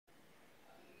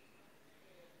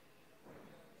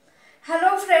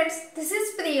Hello friends, this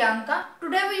is Priyanka.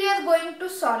 Today we are going to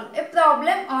solve a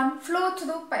problem on flow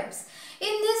through pipes.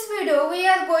 In this video we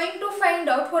are going to find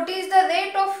out what is the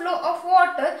rate of flow of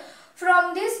water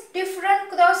from this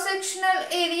different cross-sectional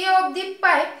area of the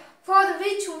pipe for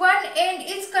which one end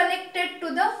is connected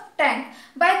to the tank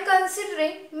by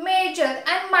considering major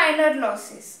and minor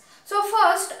losses. So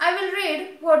first I will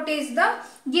read what is the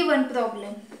given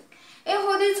problem. A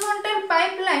horizontal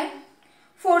pipeline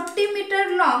 40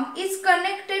 meter long is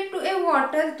connected to a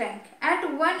water tank at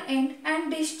one end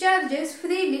and discharges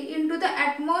freely into the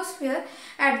atmosphere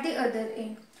at the other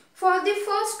end. For the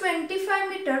first 25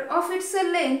 meter of its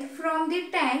length from the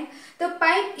tank, the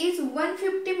pipe is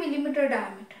 150 millimeter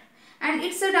diameter and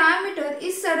its diameter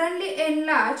is suddenly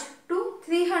enlarged to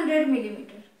 300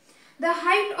 millimeter. The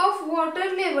height of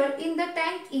water level in the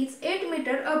tank is 8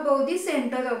 meter above the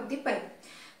center of the pipe.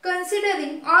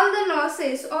 Considering all the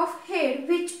losses of head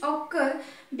which occur,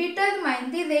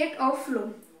 determine the rate of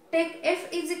flow. Take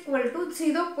F is equal to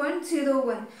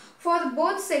 0.01 for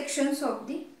both sections of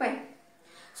the pipe.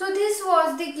 So this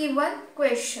was the given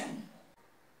question.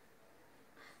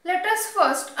 Let us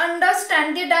first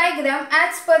understand the diagram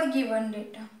as per given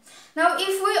data. Now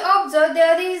if we observe,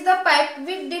 there is the pipe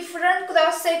with different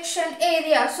cross section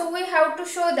area. So we have to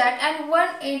show that, and one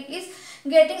end is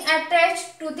getting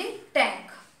attached to the tank.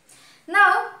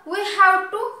 Now we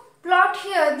have to plot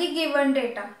here the given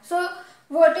data. So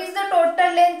what is the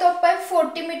total length of pipe?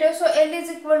 40 meters. So L is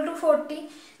equal to 40.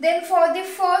 Then for the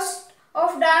first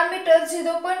of diameter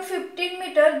 0.15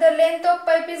 meter, the length of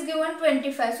pipe is given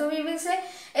 25. So we will say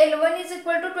L1 is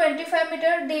equal to 25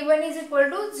 meter, D1 is equal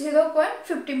to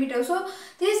 0.50 meter. So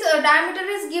this diameter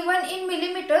is given in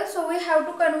millimeter. So we have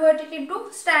to convert it into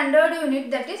standard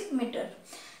unit, that is meter.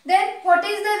 Then what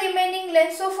is the remaining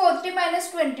length? So 40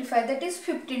 minus 25, that is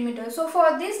 15 meters. So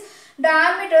for this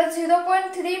diameter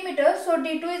 0.3 meter, so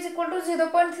D2 is equal to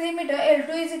 0.3 meter,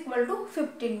 L2 is equal to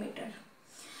 15 meter.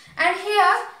 And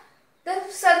here the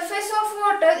surface of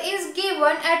water is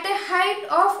given at a height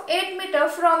of 8 meter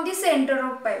from the center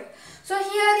of pipe. So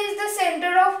here is the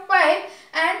center of pipe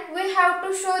and we have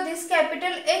to show this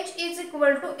capital H is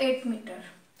equal to 8 meter.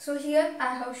 So here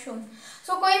I have shown.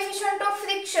 So coefficient of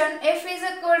friction F is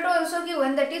equal to also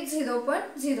given, that is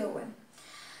 0.01.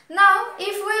 Now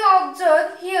if we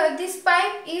observe here, this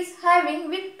pipe is having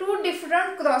with two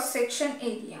different cross section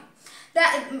area.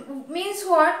 That means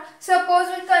what? Suppose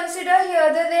we consider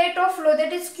here the rate of flow,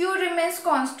 that is Q remains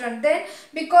constant. Then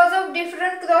because of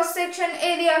different cross section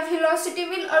area, velocity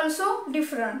will also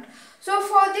different. So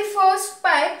for the first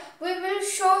pipe, we will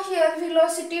show here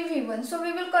velocity V1. So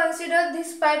we will consider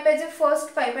this pipe as a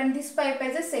first pipe and this pipe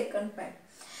as a second pipe.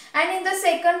 And in the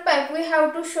second pipe, we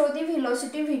have to show the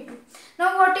velocity V2.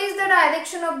 Now what is the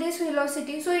direction of this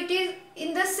velocity? So it is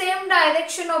in the same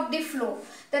direction of the flow,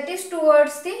 that is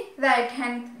towards the right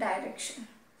hand direction.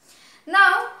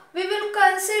 Now we will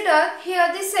consider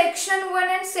here the section 1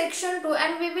 and section 2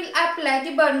 and we will apply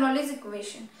the Bernoulli's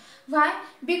equation. Why?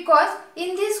 Because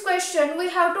in this question we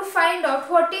have to find out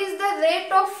what is the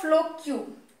rate of flow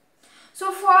Q.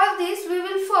 So for this we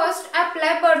will first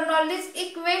apply Bernoulli's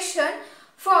equation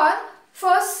for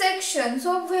first section.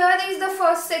 So where is the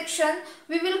first section?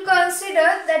 We will consider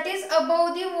that is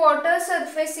above the water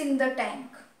surface in the tank.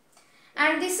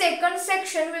 And the second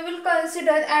section we will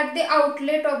consider at the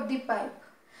outlet of the pipe.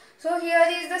 So here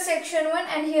is the section 1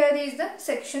 and here is the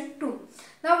section 2.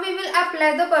 Now we will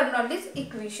apply the Bernoulli's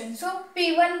equation. So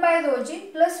P1 by rho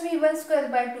g plus V1 square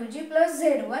by 2g plus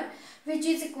Z1, which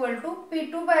is equal to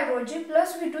P2 by rho g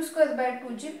plus V2 square by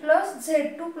 2g plus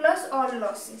Z2 plus all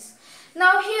losses.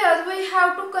 Now here we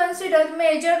have to consider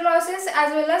major losses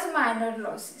as well as minor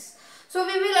losses. So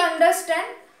we will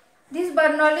understand this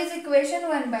Bernoulli's equation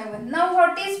one by one. Now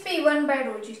what is P1 by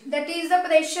rho g? That is the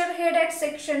pressure head at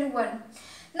section 1.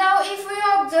 Now if we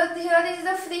observe, here is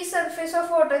the free surface of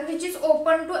water which is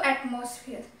open to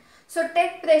atmosphere. So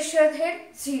take pressure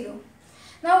head 0.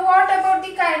 Now what about the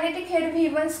kinetic head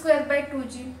V1 square by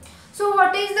 2g? So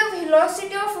what is the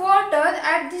velocity of water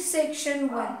at this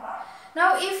section 1?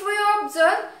 Now if we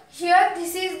observe here,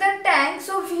 this is the tank,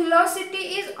 so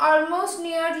velocity is almost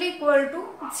nearly equal to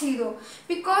 0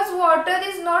 because water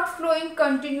is not flowing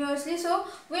continuously. So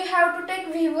we have to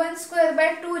take V1 square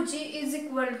by 2g is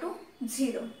equal to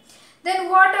 0. Then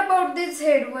what about this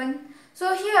Z1?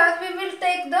 So here we will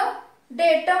take the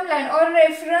datum line or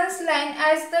reference line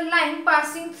as the line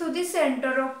passing through the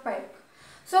center of pipe.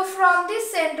 So from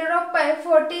this center of pipe,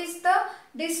 what is the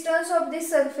distance of the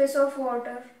surface of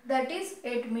water? That is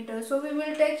 8 meters. So we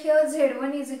will take here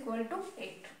Z1 is equal to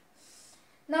 8.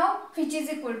 Now which is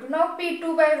equal to now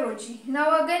P2 by rho g.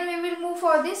 Now again we will move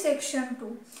for the section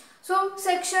 2. So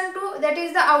section 2, that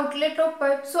is the outlet of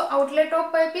pipe. So outlet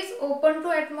of pipe is open to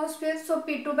atmosphere. So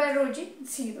P2 by rho g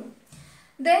 0.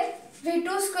 Then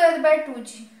V2 square by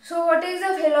 2g. So what is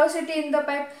the velocity in the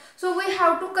pipe? So we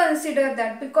have to consider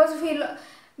that because here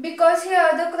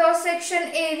the cross section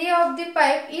area of the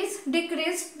pipe is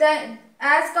decreased than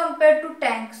as compared to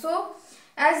tank. So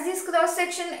as this cross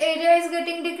section area is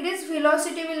getting decreased,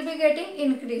 velocity will be getting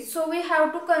increased. So we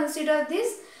have to consider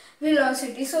this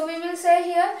velocity. So we will say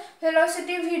here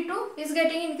velocity V2 is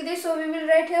getting increased. So we will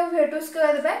write here V2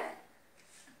 square by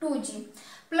 2g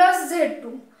plus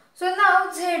Z2. So now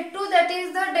Z2, that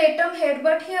is the datum head,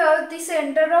 but here the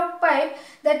center of pipe,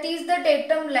 that is the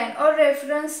datum line or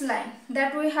reference line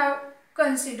that we have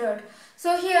considered.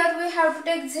 So here we have to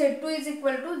take Z2 is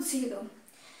equal to 0.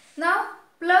 Now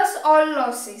plus all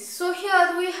losses. So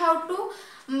here we have to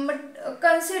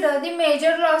consider the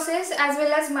major losses as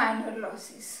well as minor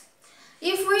losses.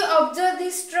 If we observe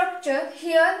this structure,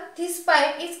 here this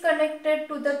pipe is connected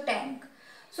to the tank.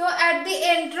 So at the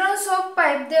entrance of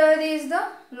pipe there is the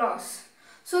loss.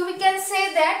 So we can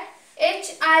say that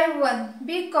HI1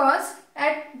 because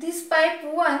at this pipe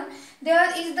 1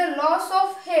 there is the loss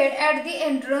of head at the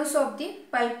entrance of the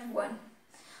pipe 1.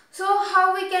 So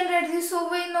how we can write this? So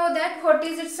we know that what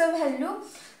is its value,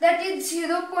 that is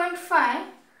 0.5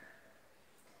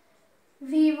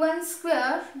 V1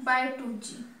 square by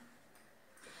 2g.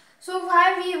 So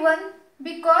why V1?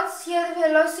 Because here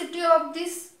velocity of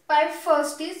this pipe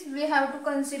first is, we have to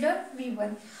consider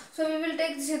V1. So we will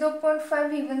take 0.5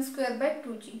 V1 square by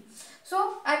 2g.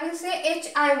 So I will say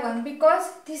HI1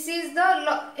 because this is the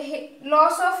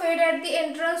loss of head at the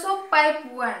entrance of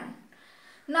pipe 1.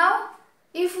 Now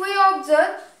if we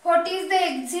observe what is the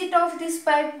exit of this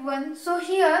pipe 1. So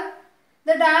here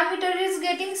the diameter is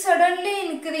getting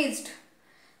suddenly increased.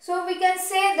 So we can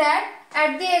say that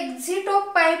at the exit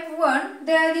of pipe 1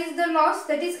 there is the loss,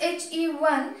 that is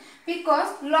HE1,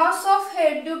 because loss of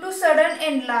head due to sudden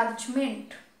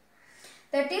enlargement.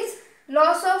 That is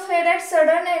loss of head at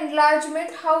sudden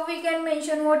enlargement. How we can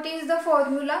mention, what is the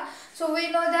formula? So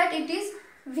we know that it is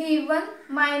V1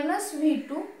 minus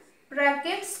V2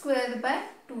 bracket square by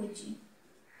 2g.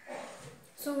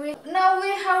 So now we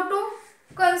have to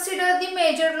consider the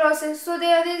major losses. So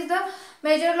there is the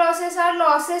major losses are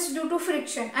losses due to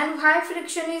friction. And why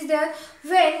friction is there?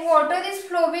 When water is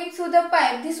flowing through the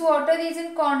pipe, this water is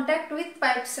in contact with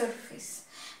pipe surface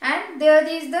and there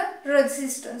is the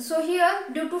resistance. So here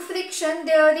due to friction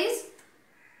there is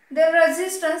the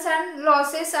resistance and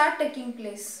losses are taking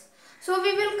place. So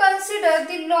we will consider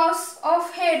the loss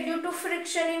of head due to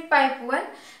friction in pipe 1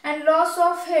 and loss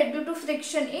of head due to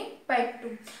friction in pipe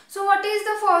 2. So what is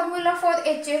the formula for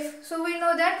HF? So we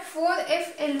know that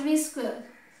 4FLV square.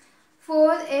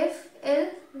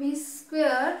 4FLV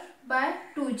square by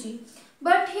 2G.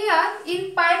 But here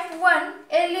in pipe 1,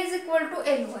 L is equal to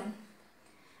L1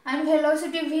 and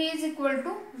velocity V is equal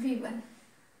to V1.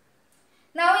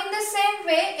 Now in the same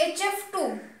way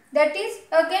HF2, that is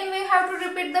again we have to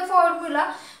repeat the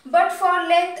formula but for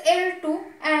length L2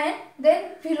 and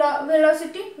then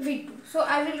velocity V2. So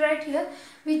I will write here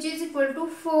which is equal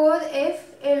to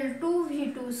 4FL2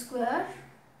 V2 square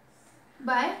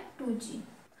by 2G.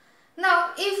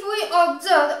 Now if we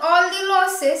observe all the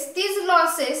losses, these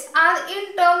losses are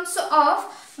in terms of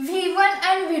V1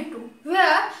 and V2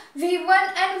 where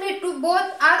V1 and V2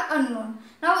 both are unknown.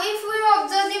 Now if we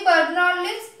observe the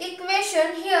Bernoulli's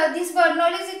equation here, this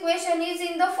Bernoulli's equation is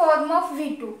in the form of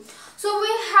V2. So we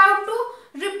have to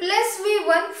replace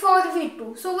V1 for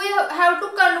V2. So we have to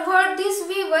convert this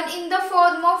V1 in the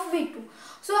form of V2.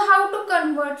 So how to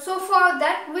convert? So for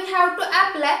that we have to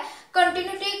apply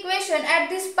continuity equation at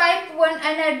this pipe 1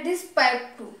 and at this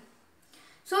pipe 2.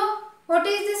 So what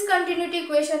is this continuity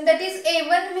equation? That is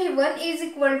A1 V1 is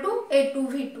equal to A2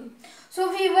 V2. So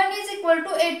V1 is equal to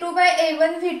A2 by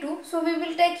A1 V2. So we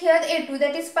will take here A2,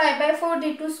 that is pi by 4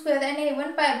 D2 square and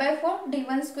A1 pi by 4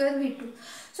 D1 square V2.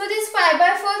 So this pi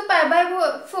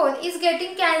by 4 is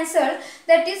getting cancelled,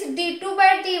 that is D2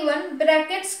 by D1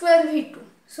 bracket square V2.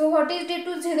 So what is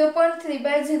D2? 0.3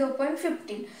 by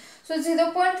 0.15. So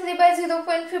 0.3 by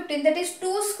 0.15, that is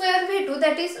 2 square V2,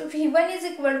 that is V1 is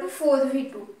equal to 4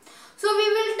 V2. So we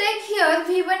will take here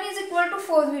V1 is equal to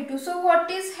 4 V2. So what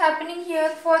is happening here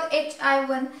for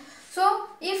HI1? So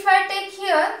if I take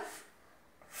here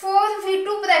 4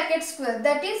 V2 bracket square,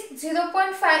 that is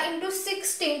 0.5 into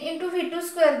 16 into V2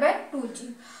 square by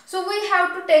 2G. So we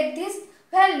have to take this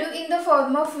value in the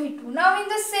form of V2. Now in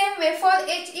the same way for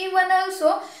HE1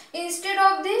 also, instead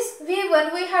of this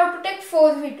V1 we have to take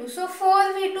 4V2. So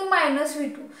 4V2 minus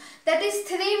V2, that is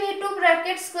 3V2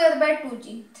 bracket square by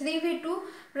 2G. 3V2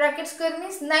 bracket square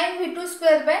means 9V2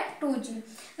 square by 2G.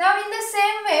 Now in the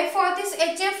same way for this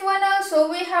HF1 also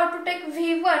we have to take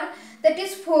V1, that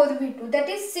is 4V2, that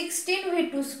is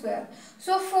 16V2 square.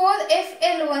 So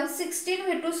 4FL1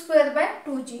 16V2 square by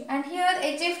 2G, and here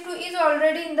HF2 is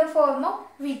already in the form of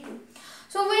V2.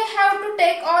 So we have to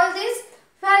take all these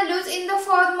values in the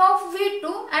form of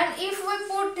V2, and if we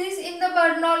put this in the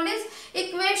Bernoulli's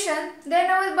equation,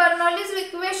 then our Bernoulli's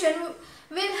equation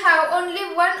will have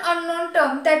only one unknown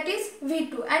term, that is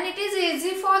V2, and it is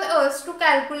easy for us to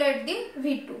calculate the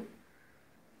V2.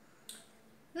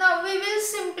 Now we will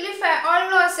simplify all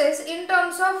losses in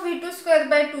terms of V2 square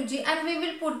by 2G, and we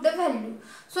will put the value.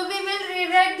 So we will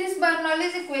rewrite this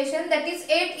Bernoulli's equation, that is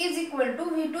 8 is equal to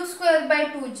V2 square by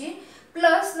 2G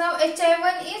plus, now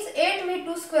HI1 is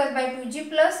 8V2 square by 2G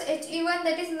plus HE1,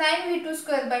 that is 9V2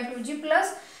 square by 2G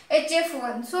plus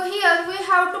HF1. So here we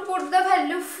have to put the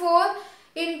value 4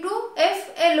 into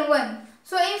FL1.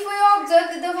 So if we observe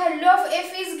that the value of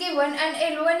F is given and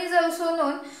L1 is also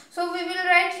known, so we will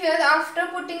write here after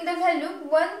putting the value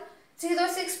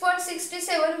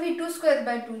 106.67 V2 square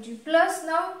by 2G plus,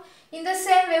 now in the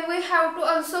same way we have to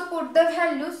also put the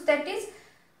values, that is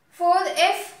for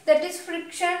F, that is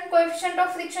friction, coefficient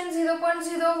of friction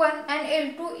 0.01 and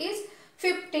L2 is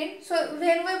 15. So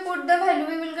when we put the value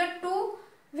we will get 2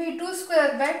 V2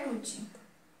 square by 2G.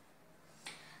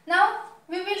 Now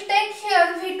we will take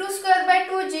here V2 square by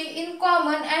 2G in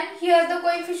common, and here the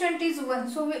coefficient is 1.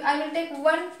 So I will take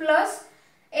 1 plus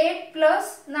 8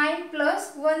 plus 9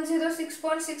 plus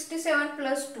 106.67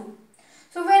 plus 2.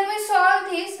 So when we solve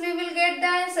this, we will get the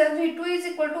answer V2 is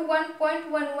equal to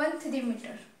 1.113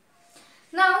 meter.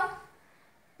 Now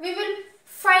we will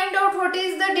find out what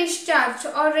is the discharge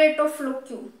or rate of flow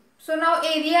Q. So now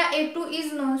area A2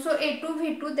 is known. So A2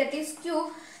 V2, that is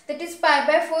Q, that is pi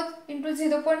by 4 into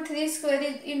 0.3 square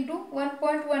into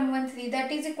 1.113,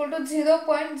 that is equal to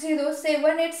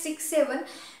 0.07867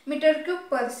 meter cube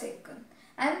per second,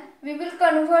 and we will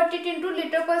convert it into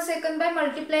liter per second by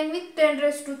multiplying with 10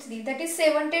 raised to 3, that is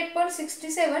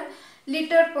 78.67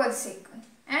 liter per second,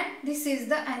 and this is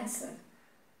the answer.